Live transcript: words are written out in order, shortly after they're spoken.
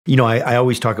I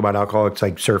always talk about alcoholics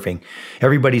like surfing.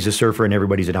 Everybody's a surfer and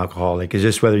everybody's an alcoholic. It's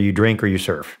just whether you drink or you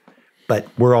surf. But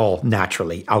we're all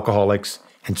naturally alcoholics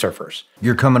and surfers.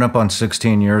 You're coming up on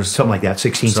 16 years? Something like that,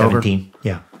 16, sober? 17.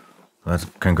 Yeah.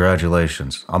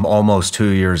 Congratulations. I'm almost 2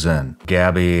 years in.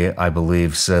 Gabby, I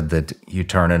believe, said that you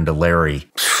turn into Larry.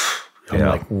 I'm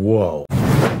like, whoa.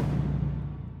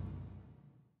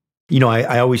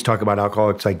 I always talk about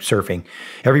alcoholics like surfing.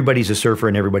 Everybody's a surfer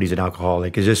and everybody's an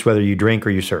alcoholic. It's just whether you drink or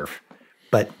you surf.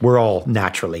 But we're all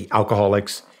naturally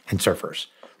alcoholics and surfers.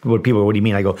 What do you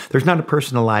mean? I go, there's not a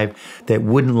person alive that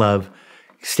wouldn't love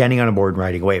standing on a board and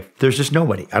riding a wave. There's just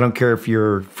nobody. I don't care if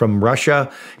you're from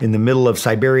Russia in the middle of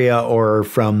Siberia or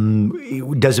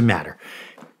it doesn't matter.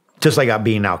 Just like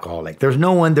being an alcoholic. There's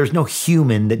no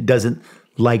human that doesn't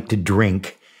like to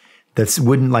drink.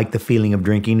 Wouldn't like the feeling of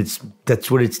drinking.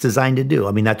 That's what it's designed to do.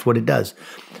 I mean, that's what it does.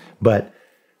 But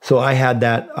so I had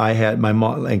that. I had my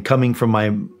mom, and coming from my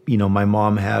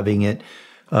mom having it,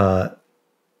 and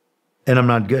I'm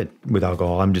not good with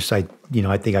alcohol.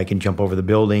 I think I can jump over the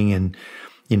building, and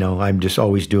I'm just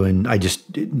always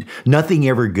nothing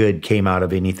ever good came out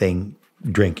of anything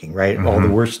drinking. Right, mm-hmm. All the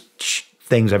worst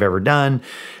things I've ever done.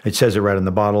 It says it right on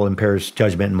the bottle: impairs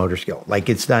judgment and motor skill. Like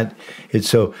it's not. It's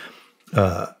so.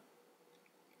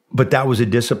 But that was a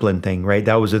discipline thing, right?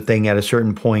 That was a thing at a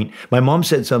certain point. My mom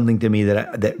said something to me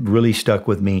that really stuck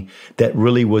with me, that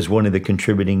really was one of the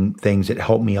contributing things that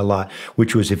helped me a lot,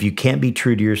 which was if you can't be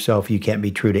true to yourself, you can't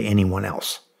be true to anyone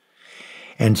else.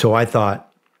 And so I thought,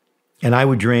 and I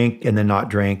would drink and then not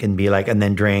drink and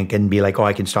then drink and be like, oh,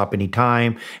 I can stop any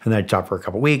time. And then I'd stop for a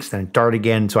couple of weeks, then I'd start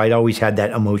again. So I'd always had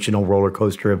that emotional roller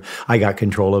coaster of I got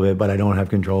control of it, but I don't have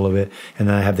control of it. And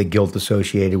then I have the guilt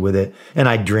associated with it. And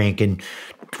I'd drink and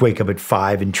wake up at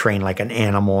 5 and train like an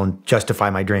animal and justify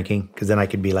my drinking. Cause then I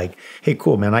could be like, hey,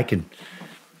 cool, man, I'm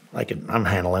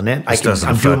handling it.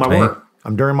 I'm doing my work.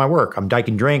 I'm doing my work. I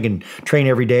can drink and train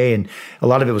every day. And a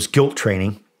lot of it was guilt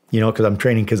training. Because I'm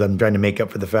training because I'm trying to make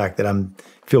up for the fact that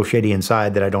feel shitty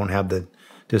inside, that I don't have the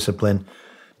discipline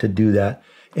to do that.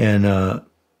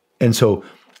 And so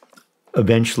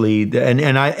eventually,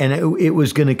 it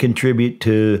was going to contribute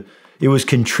to, it was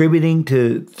contributing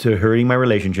to hurting my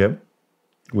relationship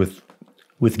with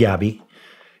Gabby,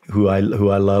 who I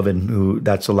love, and who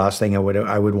that's the last thing I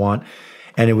would want.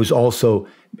 And it was also,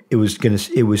 it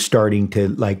was starting to,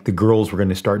 like, the girls were going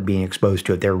to start being exposed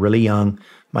to it. They're really young.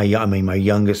 My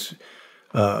youngest,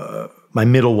 my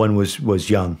middle one was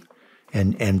young.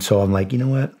 And so I'm like, you know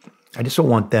what? I just don't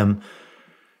want them,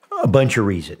 a bunch of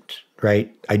reasons,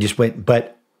 right?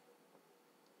 But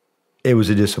it was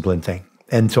a discipline thing.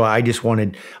 And so I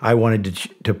wanted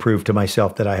to prove to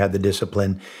myself that I had the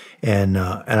discipline, and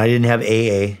I didn't have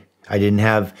AA. I didn't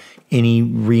have any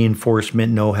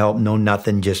reinforcement, no help, no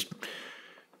nothing, just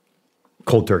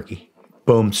cold turkey.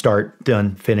 Boom, start,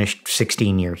 done, finished,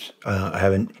 16 years. I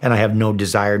have no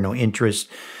desire, no interest.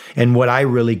 And what I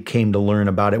really came to learn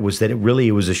about it was that it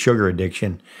was a sugar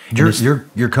addiction.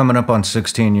 You're coming up on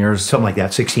 16 years? Something like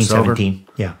that, 16, sober? 17,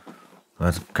 yeah.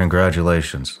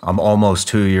 Congratulations. I'm almost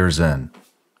 2 years in.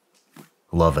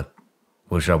 Love it.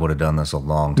 Wish I would have done this a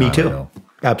long time ago. Me too,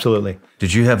 absolutely.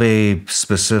 Did you have a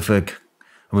specific,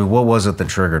 what was it that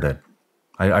triggered it?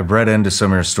 I read into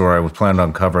some of your story. I was planning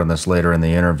on covering this later in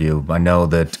the interview. I know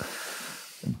that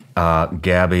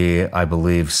Gabby, I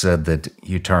believe, said that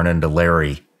you turn into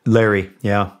Larry. Larry,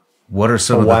 yeah. What are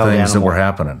some of the things that were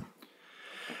happening?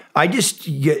 I just,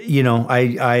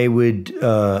 I would,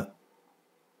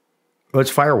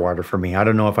 it's firewater for me. I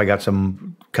don't know if I got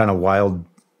some kind of wild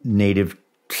native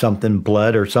something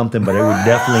blood or something, but it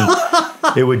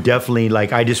would definitely,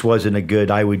 like, I just wasn't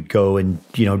I would go and,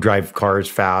 drive cars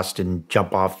fast and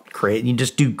jump off crate and you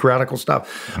just do radical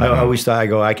stuff. Mm-hmm. I always thought,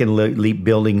 I can leap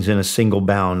buildings in a single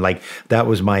bound. Like,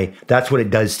 that's what it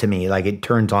does to me. Like, it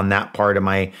turns on that part of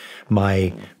my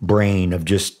brain of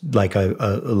just like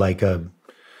a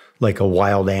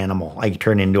wild animal. I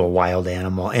turn into a wild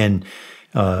animal, and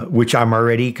which I'm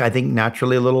already, I think,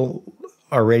 naturally a little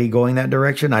already going that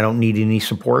direction. I don't need any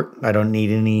support. I don't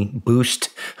need any boost.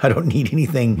 I don't need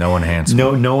anything. No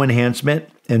enhancement. No enhancement.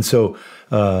 And so,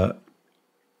 and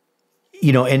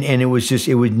it was just,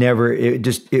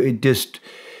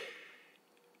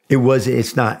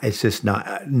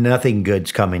 nothing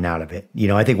good's coming out of it.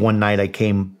 I think one night I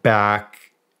came back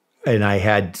and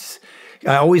I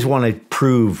always want to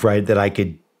prove, right, that I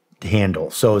could handle.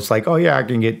 So it's like, oh yeah, I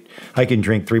can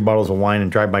drink 3 bottles of wine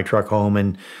and drive my truck home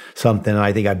and something. And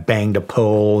I think I banged a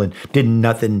pole and didn't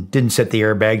set the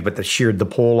airbags, but sheared the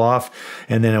pole off.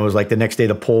 And then it was like the next day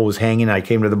the pole was hanging. I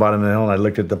came to the bottom of the hill and I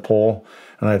looked at the pole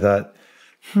and I thought,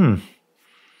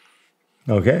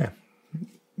 okay,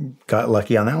 got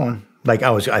lucky on that one. Like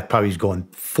I probably was going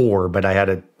 4, but I had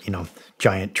a,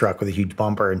 giant truck with a huge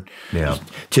bumper and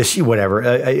just whatever.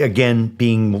 Again,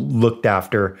 being looked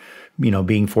after,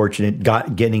 being fortunate,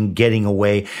 getting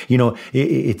away.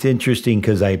 It's interesting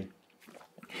because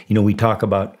we talk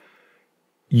about,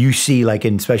 you see like,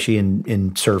 especially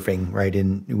in surfing, right?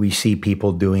 And we see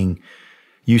people doing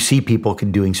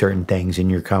certain things and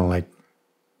you're kind of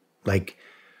like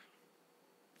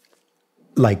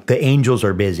the angels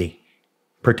are busy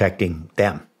protecting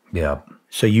them. Yeah.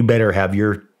 So you better have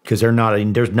because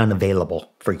there's none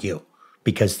available for you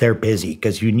because they're busy.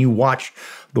 Because when you watch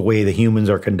the way the humans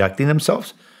are conducting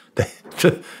themselves,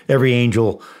 every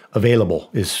angel available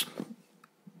is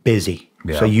busy.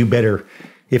 Yeah. So you better,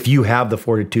 if you have the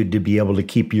fortitude to be able to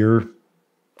keep your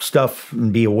stuff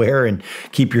and be aware and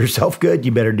keep yourself good,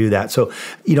 you better do that. So,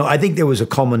 I think there was a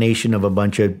culmination of a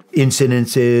bunch of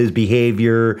incidences,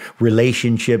 behavior,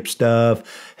 relationship stuff,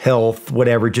 health,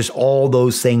 whatever, just all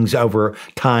those things over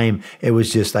time. It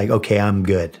was just like, okay, I'm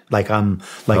good. I'm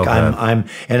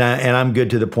good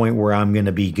to the point where I'm going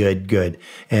to be good.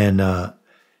 And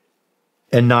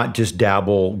not just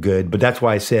dabble good. But that's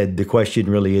why I said the question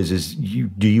really is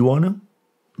do you want to?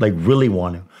 Like really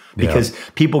want to? Because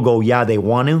people go, yeah, they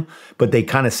want to, but they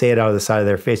kind of say it out of the side of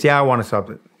their face. Yeah, I want to stop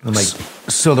it. I'm like,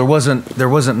 so there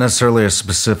wasn't necessarily a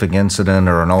specific incident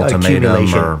or an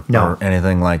ultimatum or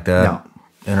anything like that. No.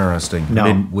 Interesting. No.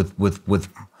 I mean, with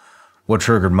what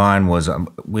triggered mine was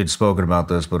we'd spoken about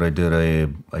this, but I did a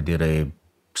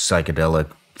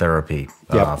psychedelic therapy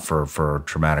for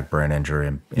traumatic brain injury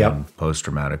and post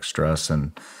traumatic stress,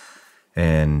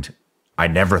 and I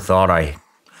never thought I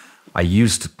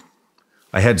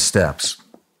had steps.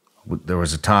 There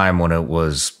was a time when it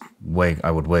was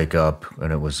I would wake up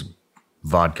and it was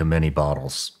vodka mini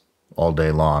bottles all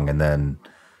day long, and then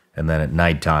at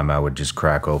nighttime I would just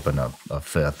crack open a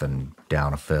fifth and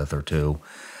down a fifth or two,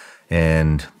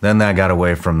 and then I got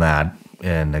away from that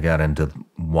and I got into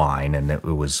wine, and it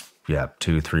was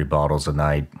 2-3 bottles a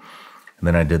night, and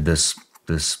then I did this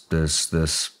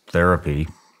therapy,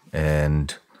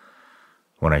 and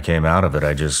when I came out of it,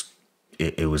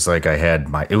 it was like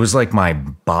it was like my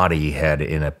body had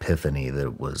an epiphany that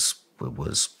it was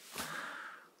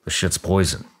the shit's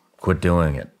poison. Quit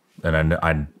doing it. And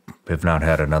I have not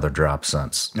had another drop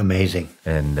since. Amazing.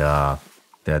 And so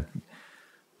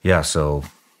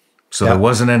there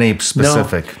wasn't any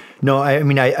specific. No, I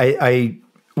mean,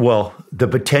 well, the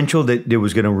potential that it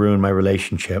was going to ruin my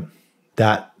relationship,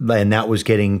 that was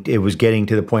getting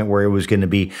to the point where it was going to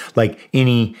be like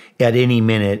at any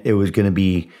minute, it was going to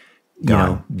be,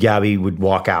 Gabby would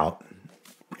walk out.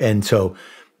 And so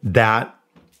that,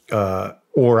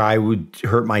 or I would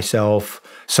hurt myself,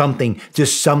 something.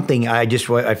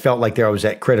 I felt like I was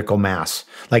at critical mass.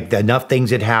 Like enough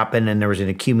things had happened and there was an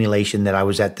accumulation that I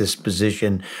was at this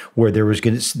position where there was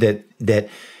going to, that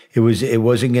it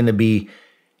wasn't going to be,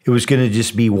 it was going to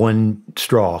just be one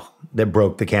straw that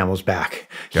broke the camel's back.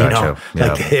 Gotcha.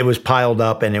 Like it was piled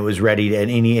up and it was ready to,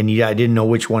 I didn't know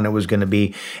which one it was going to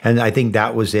be. And I think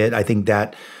that was it. I think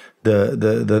that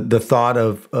the thought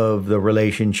of the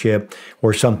relationship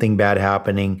or something bad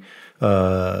happening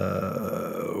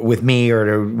with me or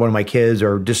to one of my kids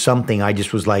or just something, I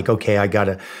just was like, okay, I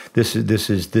gotta, this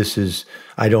is,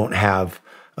 I don't have,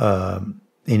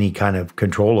 any kind of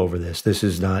control over this. This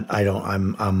is not,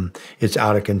 it's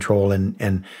out of control.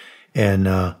 And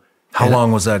how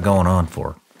long was that going on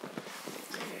for?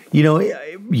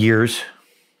 Years,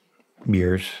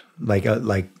 like, and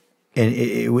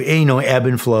ebb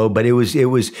and flow, but it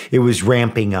was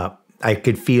ramping up. I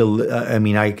could feel,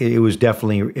 it was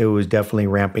definitely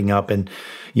ramping up, and,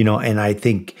 and I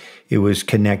think it was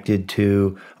connected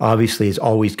to, obviously it's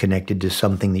always connected to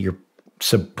something that you're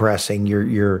suppressing,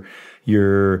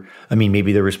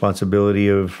 maybe the responsibility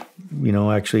of,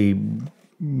 actually,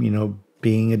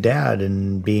 being a dad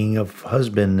and being a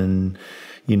husband and,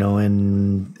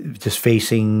 and just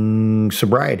facing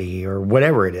sobriety or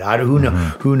whatever it is.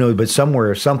 Who knows, but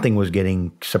somewhere something was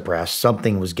getting suppressed,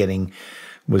 something was getting,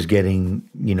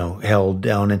 held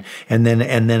down.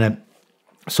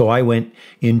 So I went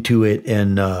into it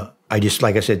and, I just,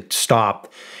 like I said,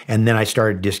 stopped. And then I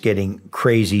started just getting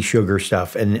crazy sugar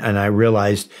stuff. And I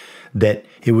realized that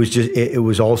it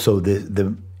was also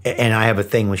and I have a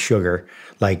thing with sugar,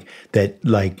 like that,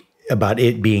 like about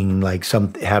it being like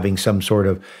having some sort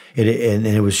of and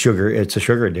it was sugar. It's a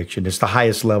sugar addiction. It's the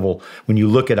highest level. When you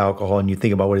look at alcohol and you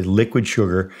think about what is liquid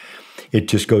sugar, it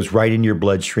just goes right in your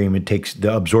bloodstream. It takes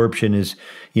the absorption is,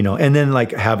 and then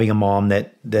like having a mom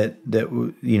that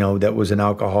was an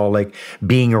alcoholic,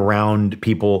 being around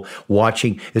people,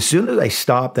 watching. As soon as I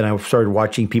stopped and I started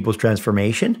watching people's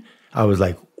transformation, I was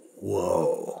like,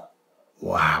 whoa,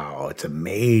 wow, it's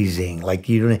amazing. Like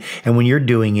and when you're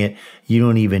doing it, you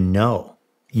don't even know.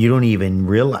 You don't even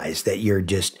realize that you're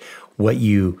just what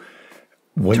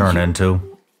turn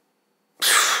into.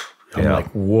 I'm like,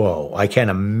 whoa, I can't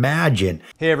imagine.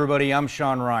 Hey everybody, I'm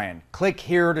Shawn Ryan. Click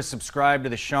here to subscribe to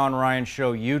the Shawn Ryan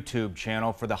Show YouTube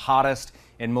channel for the hottest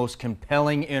and most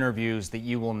compelling interviews that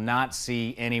you will not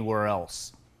see anywhere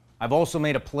else. I've also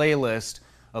made a playlist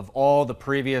of all the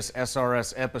previous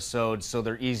SRS episodes so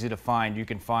they're easy to find. You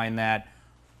can find that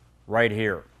right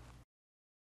here.